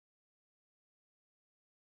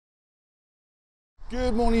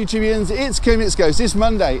Good morning, YouTubians. It's Kermit's Ghost. It's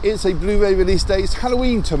Monday. It's a Blu-ray release day. It's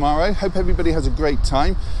Halloween tomorrow. Hope everybody has a great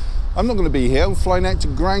time. I'm not going to be here. I'm flying out to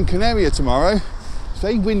Gran Canaria tomorrow. It's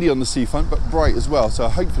very windy on the seafront, but bright as well. So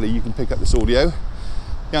hopefully you can pick up this audio.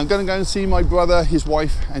 Yeah, I'm going to go and see my brother, his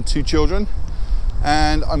wife, and 2 children.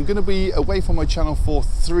 And I'm going to be away from my channel for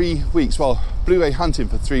 3 weeks. Well, Blu-ray hunting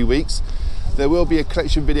for 3 weeks. There will be a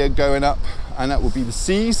collection video going up, and that will be the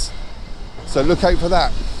Seas. So look out for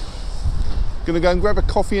that. Gonna go and grab a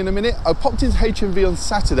coffee in a minute. I popped into HMV on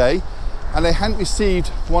Saturday and they hadn't received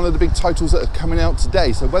one of the big titles that are coming out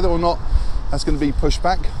today. So whether or not that's gonna be pushed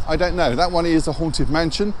back, I don't know. That one is a Haunted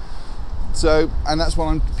Mansion. And that's what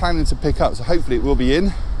I'm planning to pick up. So hopefully it will be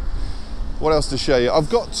in. What else to show you?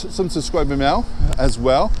 I've got some subscriber mail as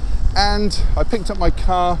well. And I picked up my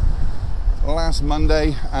car last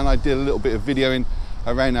Monday and I did a little bit of videoing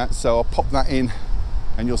around that. So I'll pop that in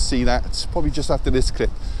and you'll see that probably just after this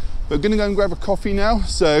clip. We're going to go and grab a coffee now,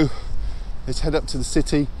 so let's head up to the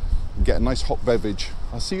city and get a nice hot beverage.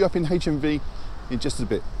 I'll see you up in HMV in just a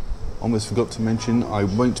bit. Almost forgot to mention, I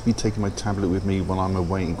won't be taking my tablet with me while I'm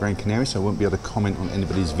away in Gran Canaria, so I won't be able to comment on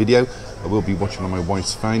anybody's video. I will be watching on my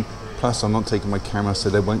wife's phone, plus I'm not taking my camera, so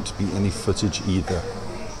there won't be any footage either.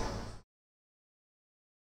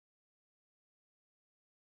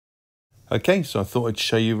 Okay, so I thought I'd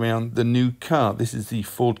show you around the new car. This is the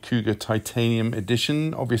Ford Kuga Titanium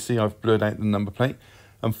Edition. Obviously, I've blurred out the number plate.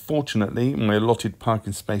 Unfortunately, my allotted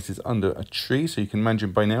parking space is under a tree, so you can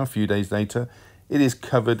imagine by now, a few days later, it is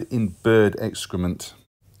covered in bird excrement.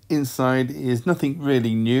 Inside is nothing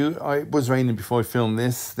really new. It was raining before I filmed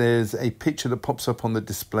this. There's a picture that pops up on the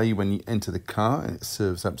display when you enter the car, and it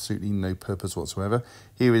serves absolutely no purpose whatsoever.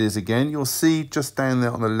 Here it is again. You'll see just down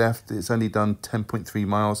there on the left, it's only done 10.3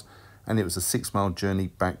 miles. And it was a 6-mile journey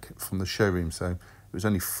back from the showroom, so it was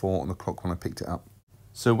only 4 on the clock when I picked it up.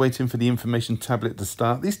 So waiting for the information tablet to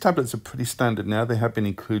start. These tablets are pretty standard now. They have been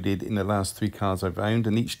included in the last 3 cars I've owned,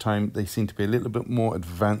 and each time they seem to be a little bit more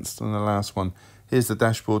advanced than the last one. Here's the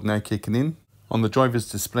dashboard now kicking in. On the driver's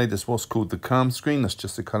display, there's what's called the calm screen. That's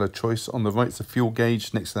just a colour choice. On the right's a fuel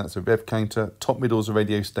gauge. Next to that's a rev counter. Top middle is a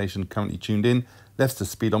radio station currently tuned in. Left's the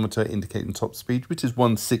speedometer indicating top speed, which is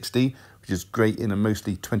 160, which is great in a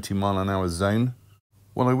mostly 20-mile-an-hour zone.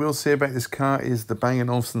 What I will say about this car is the Bang &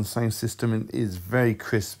 Olufsen sound system is very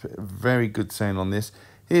crisp, very good sound on this.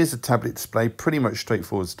 Here's the tablet display, pretty much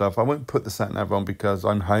straightforward stuff. I won't put the sat-nav on because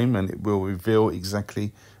I'm home and it will reveal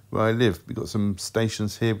exactly where I live. We've got some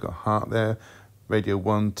stations here, we've got Heart there, radio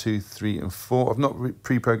 1, 2, 3 and 4. I've not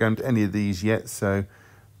pre-programmed any of these yet, so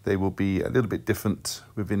they will be a little bit different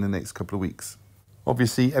within the next couple of weeks.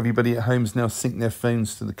 Obviously, everybody at home has now synced their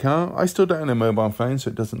phones to the car. I still don't own a mobile phone,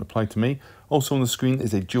 so it doesn't apply to me. Also on the screen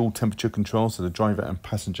is a dual temperature control, so the driver and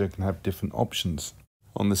passenger can have different options.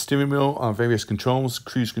 On the steering wheel are various controls,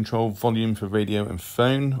 cruise control, volume for radio and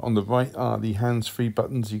phone. On the right are the hands-free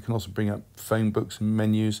buttons. You can also bring up phone books and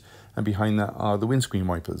menus, and behind that are the windscreen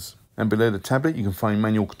wipers. And below the tablet, you can find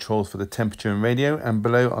manual controls for the temperature and radio, and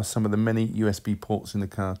below are some of the many USB ports in the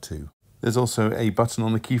car too. There's also a button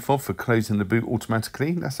on the key fob for closing the boot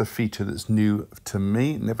automatically. That's a feature that's new to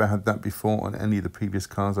me. Never had that before on any of the previous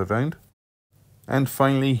cars I've owned. And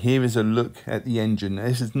finally, here is a look at the engine.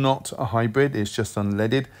 This is not a hybrid, it's just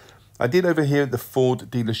unleaded. I did overhear at the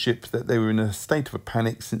Ford dealership that they were in a state of a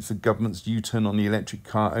panic since the government's U-turn on the electric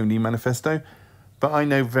car only manifesto. But I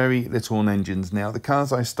know very little on engines now. The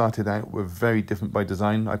cars I started out were very different by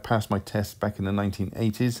design. I passed my test back in the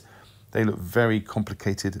 1980s. They look very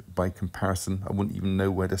complicated by comparison. I wouldn't even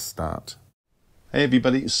know where to start. Hey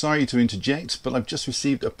everybody, sorry to interject, but I've just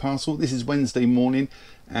received a parcel. This is Wednesday morning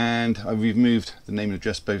and I've removed the name and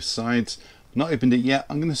address both sides. Not opened it yet.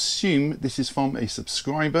 I'm going to assume this is from a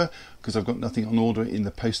subscriber because I've got nothing on order in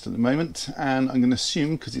the post at the moment, and I'm going to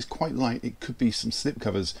assume because it's quite light it could be some slip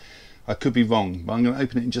covers. I could be wrong, but I'm going to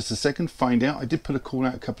open it in just a second, find out. I did put a call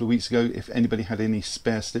out a couple of weeks ago if anybody had any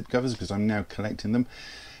spare slip covers because I'm now collecting them.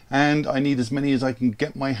 And I need as many as I can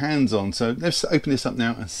get my hands on. So let's open this up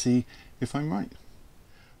now and see if I'm right.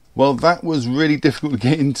 Well, that was really difficult to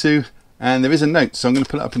get into. And there is a note, so I'm going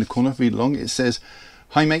to put it up in the corner, read along. It says,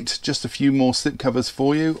 "Hi mate, just a few more slip covers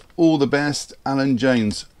for you. All the best, Alan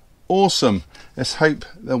Jones." Awesome. Let's hope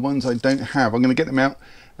they're ones I don't have. I'm going to get them out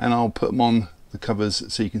and I'll put them on the covers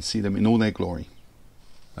so you can see them in all their glory.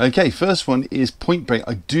 Okay, first one is Point Break.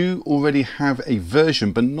 I do already have a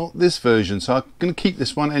version, but not this version, so I'm going to keep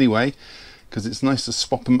this one anyway because it's nice to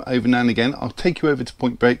swap them over now and again. I'll take you over to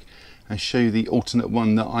Point Break and show you the alternate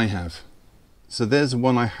one that I have. So there's the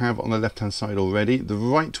one I have on the left hand side already. The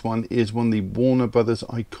right one is one of the Warner Brothers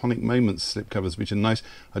Iconic Moments slipcovers, which are nice.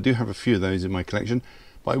 I do have a few of those in my collection,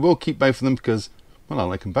 but I will keep both of them because, Well, I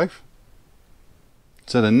like them both.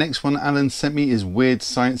 So the next one Alan sent me is Weird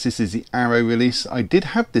Science. This is the Arrow release. I did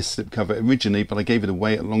have this slipcover originally, but I gave it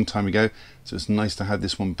away a long time ago, so it's nice to have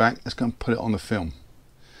this one back. Let's go and put it on the film.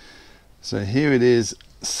 So here it is,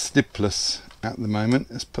 slipless at the moment.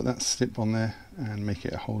 Let's put that slip on there and make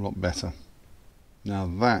it a whole lot better. Now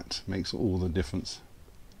that makes all the difference.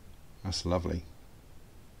 That's lovely.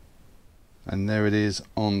 And there it is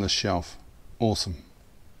on the shelf. Awesome.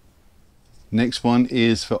 Next one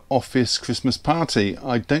is for Office Christmas Party.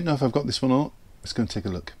 I don't know if I've got this one or not. Let's go and take a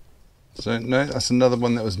look. So no, that's another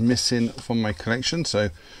one that was missing from my collection. So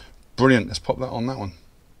brilliant. Let's pop that on that one.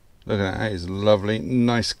 Look at that. That is lovely.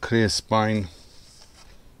 Nice clear spine.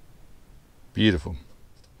 Beautiful.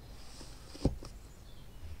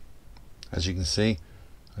 As you can see,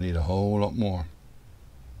 I need a whole lot more.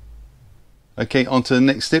 Okay, on to the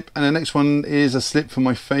next slip, and the next one is a slip for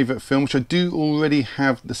my favourite film, which I do already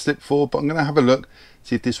have the slip for, but I'm going to have a look,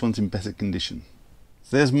 see if this one's in better condition.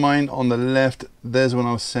 So there's mine on the left, there's one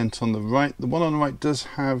I was sent on the right. The one on the right does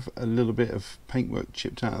have a little bit of paintwork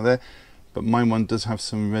chipped out of there, but my one does have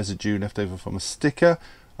some residue left over from a sticker.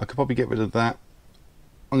 I could probably get rid of that.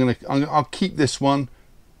 I'll keep this one,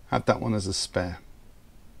 have that one as a spare.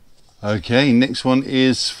 Okay, next one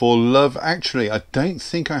is for Love Actually. I don't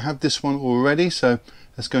think I have this one already, so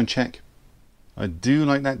let's go and check. I do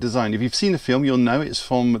like that design. If you've seen the film, you'll know it's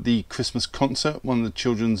from the Christmas concert. One of the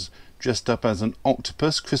children's dressed up as an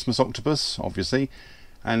octopus, Christmas octopus, obviously.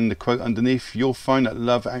 And the quote underneath, you'll find that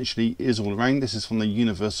love actually is all around. This is from the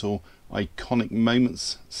Universal Iconic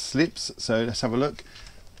Moments slips. So let's have a look.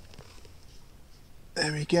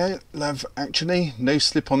 There we go, Love Actually. No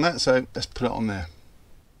slip on that, so let's put it on there.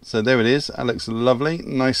 So there it is. That looks lovely.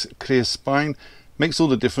 Nice clear spine. Makes all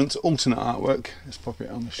the difference. Alternate artwork. Let's pop it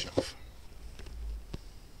on the shelf.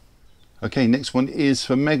 Okay, next one is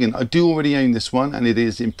for Megan. I do already own this one and it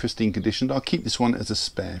is in pristine condition. I'll keep this one as a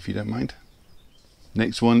spare if you don't mind.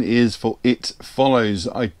 Next one is for It Follows.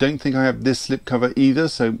 I don't think I have this slipcover either,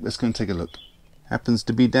 so let's go and take a look. Happens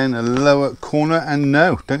to be down a lower corner, and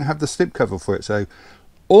no, don't have the slipcover for it. So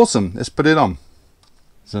awesome. Let's put it on.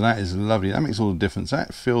 So that is lovely. That makes all the difference.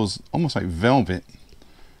 That feels almost like velvet.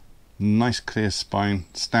 Nice clear spine.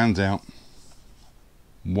 Stands out.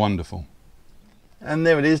 Wonderful. And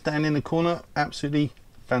there it is down in the corner. Absolutely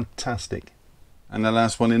fantastic. And the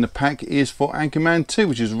last one in the pack is for Anchorman 2,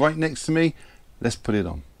 which is right next to me. Let's put it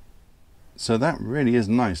on. So that really is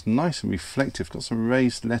nice. Nice and reflective. Got some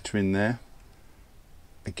raised lettering there.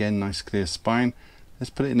 Again, nice clear spine.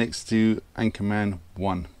 Let's put it next to Anchorman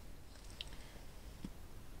 1.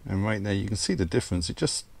 And right there you can see the difference. It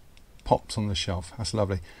just pops on the shelf. That's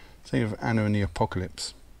lovely. Same with Anna and the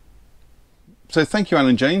Apocalypse. So thank you,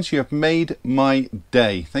 Alan James. You have made my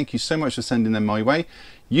day. Thank you so much for sending them my way.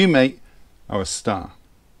 You, mate, are a star.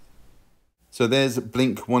 So there's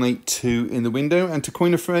Blink 182 in the window, and to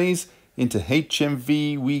coin a phrase, into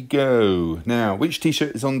HMV we go. Now, which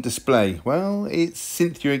t-shirt is on display? Well, it's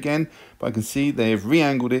Cynthia again, but I can see they have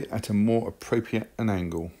re-angled it at a more appropriate an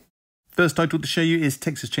angle. First title to show you is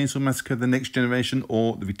Texas Chainsaw Massacre: The Next Generation,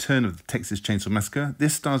 or The Return of the Texas Chainsaw Massacre.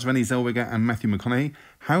 This stars Renée Zellweger and Matthew McConaughey.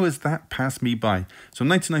 How has that passed me by? So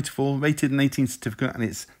 1994, rated and 18 certificate, and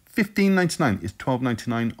it's $15.99. It's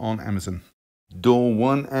 $12.99 on Amazon. Door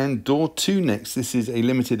 1 and Door 2 next. This is a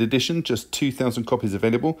limited edition, just 2,000 copies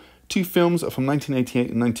available. Two films are from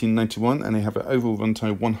 1988 and 1991, and they have an overall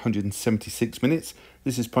runtime of 176 minutes.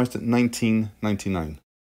 This is priced at $19.99.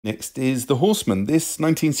 Next is The Horseman. This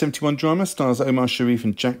 1971 drama stars Omar Sharif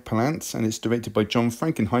and Jack Palance, and it's directed by John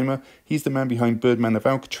Frankenheimer. He's the man behind Birdman of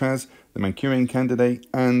Alcatraz, The Manchurian Candidate,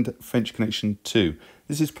 and French Connection 2.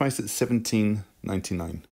 This is priced at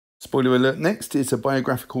 $17.99. Spoiler alert next, it's a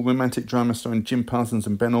biographical romantic drama starring Jim Parsons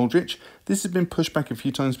and Ben Aldrich. This has been pushed back a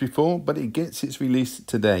few times before, but it gets its release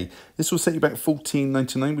today. This will set you back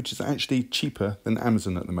 $14.99, which is actually cheaper than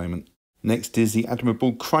Amazon at the moment. Next is The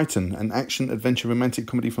Admirable Crichton, an action-adventure romantic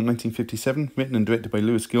comedy from 1957, written and directed by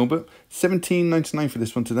Lewis Gilbert. $17.99 for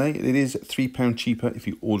this one today. It is £3 cheaper if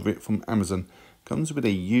you order it from Amazon. Comes with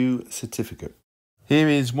a U certificate. Here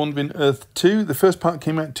is Wandering Earth 2. The first part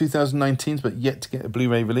came out in 2019, but yet to get a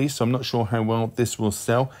Blu-ray release, so I'm not sure how well this will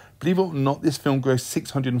sell. Believe it or not, this film grossed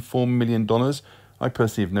 $604 million. I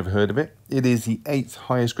personally have never heard of it. It is the 8th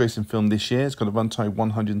highest grossing film this year. It's got a runtime of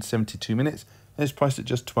 172 minutes, and it's priced at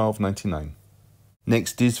just $12.99.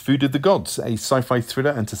 Next is Food of the Gods, a sci-fi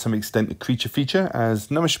thriller and to some extent a creature feature,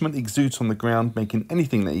 as nourishment exudes on the ground, making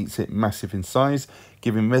anything that eats it massive in size,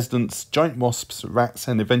 giving residents giant wasps, rats,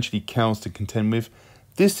 and eventually cows to contend with.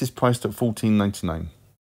 This is priced at $14.99.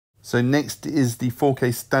 So next is the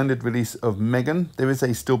 4K standard release of Megan. There is a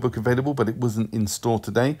steelbook available, but it wasn't in store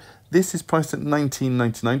today. This is priced at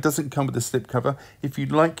 $19.99. Doesn't come with a slipcover. If you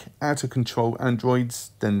like out of control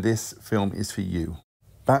androids, then this film is for you.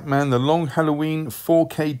 Batman The Long Halloween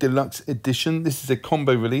 4K Deluxe Edition. This is a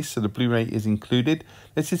combo release, so the Blu-ray is included.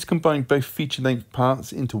 This is combined both feature-length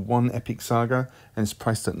parts into one epic saga, and it's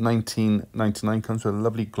priced at $19.99. Comes with a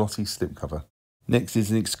lovely glossy slipcover. Next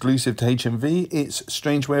is an exclusive to HMV. It's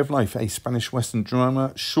Strange Way of Life, a Spanish Western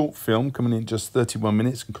drama short film coming in just 31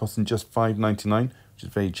 minutes and costing just $5.99, which is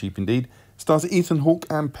very cheap indeed. Stars Ethan Hawke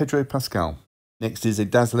and Pedro Pascal. Next is a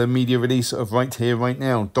dazzler media release of Right Here, Right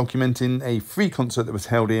Now, documenting a free concert that was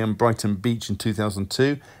held here in Brighton Beach in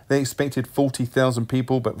 2002. They expected 40,000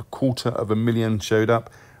 people, but 250,000 showed up.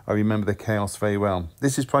 I remember the chaos very well.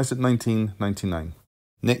 This is priced at $19.99.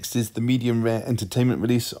 Next is the medium rare entertainment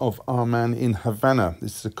release of Our Man in Havana.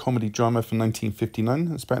 This is a comedy drama from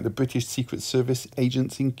 1959. It's about the British Secret Service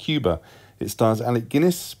agents in Cuba. It stars Alec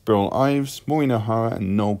Guinness, Beryl Ives, Maureen O'Hara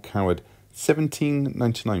and Noel Coward.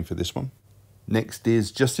 $17.99 for this one. Next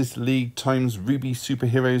is Justice League times Ruby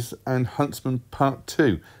Superheroes and Huntsman Part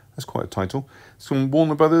 2. That's quite a title. It's from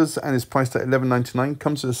Warner Brothers and is priced at $11.99.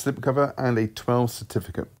 Comes with a slipcover and a 12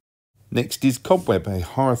 certificate. Next is Cobweb, a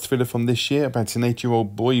horror thriller from this year about an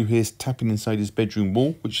 8-year-old boy who hears tapping inside his bedroom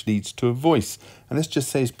wall, which leads to a voice. And let's just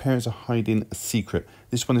say his parents are hiding a secret.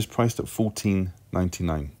 This one is priced at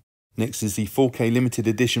 $14.99. Next is the 4K limited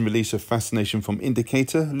edition release of Fascination from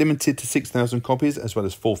Indicator, limited to 6,000 copies as well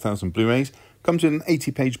as 4,000 Blu-rays. Comes with an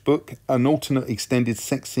 80-page book, an alternate extended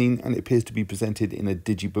sex scene, and it appears to be presented in a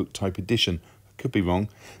digibook type edition. I could be wrong.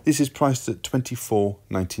 This is priced at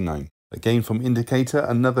 $24.99. Again from Indicator,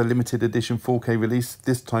 another limited edition 4K release,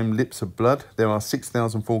 this time Lips of Blood. There are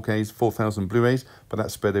 6,000 4Ks, 4,000 Blu-rays, but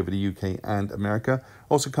that's spread over the UK and America.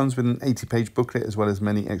 Also comes with an 80-page booklet as well as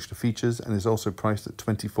many extra features and is also priced at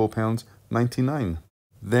 £24.99.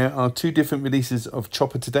 There are two different releases of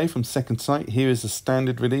Chopper today from Second Sight. Here is a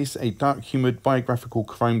standard release, a dark-humoured biographical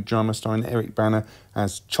crime drama starring Eric Bana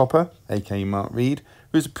as Chopper, aka Mark Reed,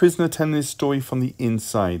 who is a prisoner telling his story from the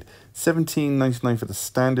inside. $17.99 for the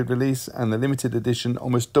standard release, and the limited edition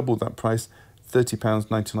almost doubled that price,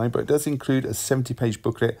 £30.99, but it does include a 70-page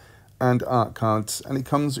booklet and art cards, and it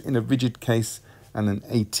comes in a rigid case and an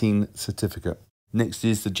 18 certificate. Next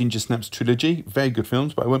is the Ginger Snaps trilogy. Very good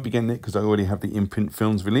films, but I won't be getting it because I already have the imprint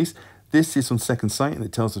films release. This is from Second Sight, and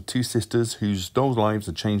it tells of two sisters whose dolls' lives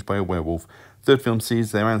are changed by a werewolf. Third film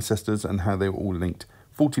sees their ancestors and how they were all linked.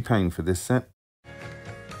 £40 for this set.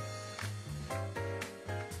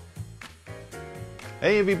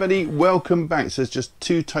 Hey everybody, welcome back. So there's just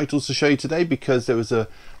two titles to show you today because there was a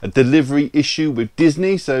delivery issue with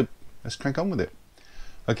Disney, so let's crack on with it.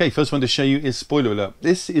 Okay, first one to show you is Spoiler Alert.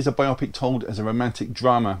 This is a biopic told as a romantic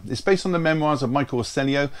drama. It's based on the memoirs of Michael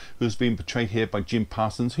Orselio, who's been portrayed here by Jim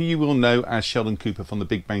Parsons, who you will know as Sheldon Cooper from The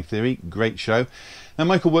Big Bang Theory. Great show. Now,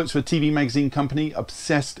 Michael works for a TV magazine company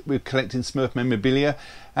obsessed with collecting Smurf memorabilia,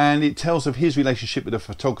 and it tells of his relationship with a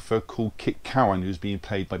photographer called Kit Cowan, who's being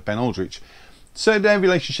played by Ben Aldrich. So their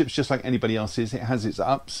relationship's just like anybody else's. It has its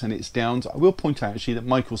ups and its downs. I will point out actually that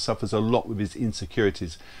Michael suffers a lot with his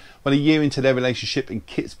insecurities. Well, a year into their relationship, and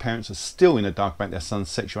Kit's parents are still in the dark about their son's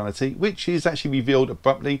sexuality, which is actually revealed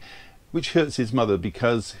abruptly, which hurts his mother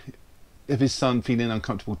because of his son feeling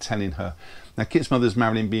uncomfortable telling her. Now, Kit's mother's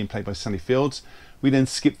Marilyn, being played by Sally Fields. We then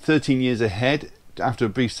skip 13 years ahead after a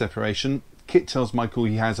brief separation. Kit tells Michael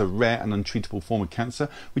he has a rare and untreatable form of cancer,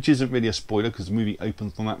 which isn't really a spoiler because the movie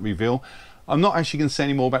opens on that reveal. I'm not actually going to say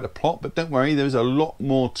any more about the plot, but don't worry, there's a lot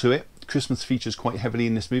more to it. Christmas features quite heavily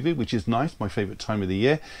in this movie, which is nice, my favourite time of the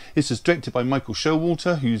year. This is directed by Michael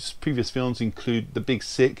Showalter, whose previous films include The Big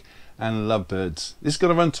Sick and Lovebirds. This has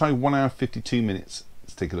got a runtime 1 hour 52 minutes.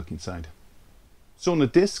 Let's take a look inside. So on the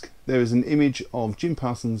disc, there is an image of Jim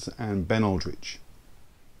Parsons and Ben Aldrich.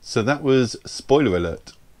 So that was Spoiler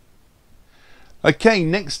Alert. Okay,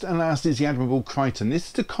 next and last is The Admirable Crichton.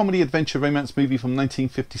 This is a comedy adventure romance movie from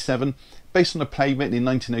 1957, based on a play written in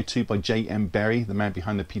 1902 by J.M. Barrie, the man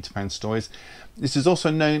behind the Peter Pan stories. This is also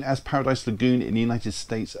known as Paradise Lagoon in the United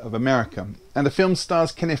States of America. And the film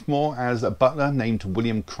stars Kenneth More as a butler named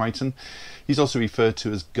William Crichton. He's also referred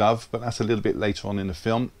to as Gov, but that's a little bit later on in the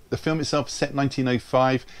film. The film itself is set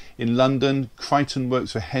 1905 in London. Crichton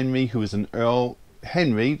works for Henry, who is an earl.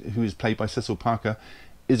 Henry, who is played by Cecil Parker,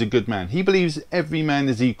 is a good man. He believes every man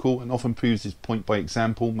is equal and often proves his point by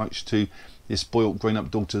example, much to his spoilt grown-up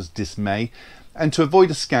daughter's dismay. And to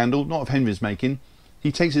avoid a scandal, not of Henry's making, he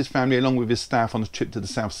takes his family along with his staff on a trip to the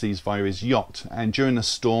South Seas via his yacht, and during a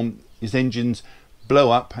storm his engines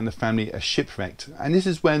blow up and the family are shipwrecked, and this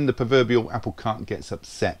is when the proverbial apple cart gets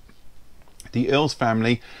upset. The Earls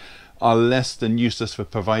family are less than useless for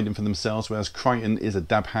providing for themselves, whereas Crichton is a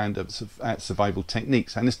dab hand at survival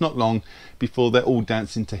techniques, and it's not long before they're all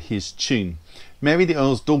dancing to his tune. Mary, the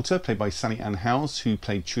Earl's daughter, played by Sally Ann Howes, who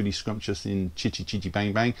played Trudy Scrumptious in Chitty Chitty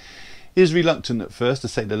Bang Bang, is reluctant at first, to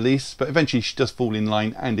say the least, but eventually she does fall in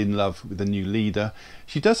line and in love with the new leader.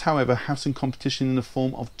 She does, however, have some competition in the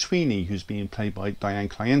form of Tweenie, who's being played by Diane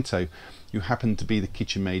Cliento, who happened to be the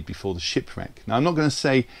kitchen maid before the shipwreck. Now, I'm not going to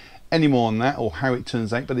say any more on that or how it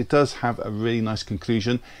turns out, but it does have a really nice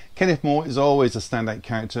conclusion. Kenneth More is always a standout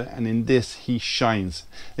character, and in this he shines.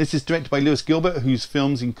 This is directed by Lewis Gilbert, whose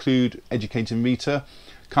films include Educating Rita,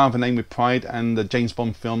 Carve a Name with Pride, and the James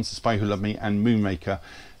Bond films The Spy Who Loved Me and Moonraker.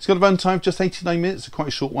 It's got a runtime of just 89 minutes, quite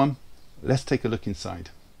a short one. Let's take a look inside.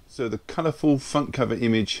 So the colourful front cover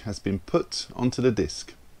image has been put onto the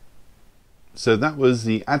disc. So that was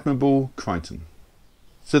the admirable Crichton.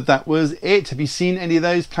 So that was it. Have you seen any of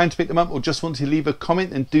those? Plan to pick them up, or just want to leave a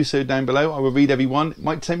comment? And do so down below. I will read every one. It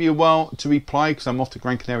might take me a while to reply because I'm off to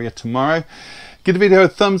Gran Canaria tomorrow. Give the video a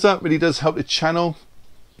thumbs up, really does help the channel.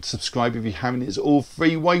 Subscribe if you haven't, it's all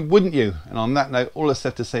free. Why wouldn't you? And on that note, all that's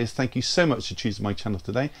left to say is thank you so much for choosing my channel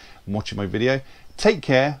today and watching my video. Take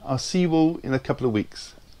care. I'll see you all in a couple of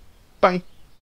weeks. Bye.